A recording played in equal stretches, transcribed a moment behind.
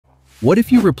What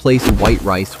if you replace white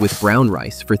rice with brown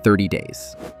rice for 30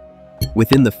 days?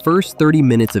 Within the first 30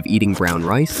 minutes of eating brown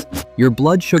rice, your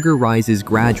blood sugar rises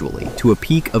gradually to a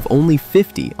peak of only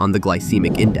 50 on the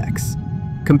glycemic index,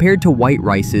 compared to white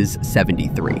rice's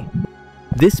 73.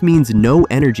 This means no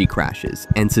energy crashes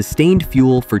and sustained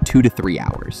fuel for 2 to 3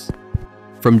 hours.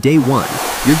 From day one,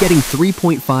 you're getting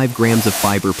 3.5 grams of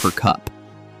fiber per cup,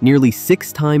 nearly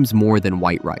 6 times more than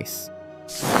white rice.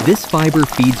 This fiber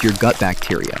feeds your gut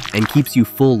bacteria and keeps you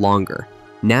full longer,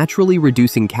 naturally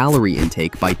reducing calorie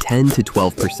intake by 10 to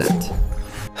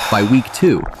 12%. By week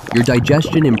 2, your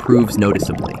digestion improves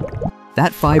noticeably.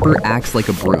 That fiber acts like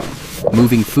a broom,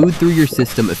 moving food through your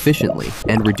system efficiently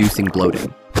and reducing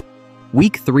bloating.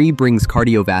 Week 3 brings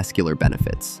cardiovascular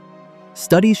benefits.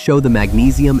 Studies show the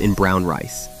magnesium in brown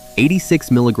rice,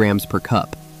 86 milligrams per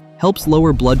cup, helps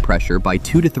lower blood pressure by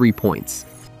 2 to 3 points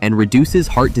and reduces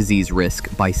heart disease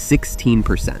risk by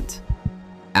 16%.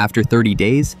 After 30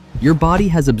 days, your body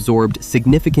has absorbed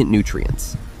significant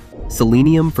nutrients: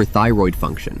 selenium for thyroid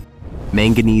function,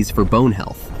 manganese for bone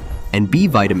health, and B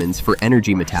vitamins for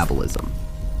energy metabolism.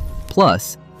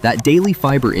 Plus, that daily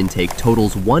fiber intake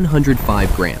totals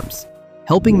 105 grams,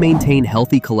 helping maintain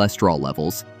healthy cholesterol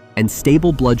levels and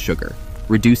stable blood sugar,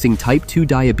 reducing type 2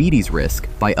 diabetes risk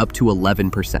by up to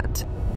 11%.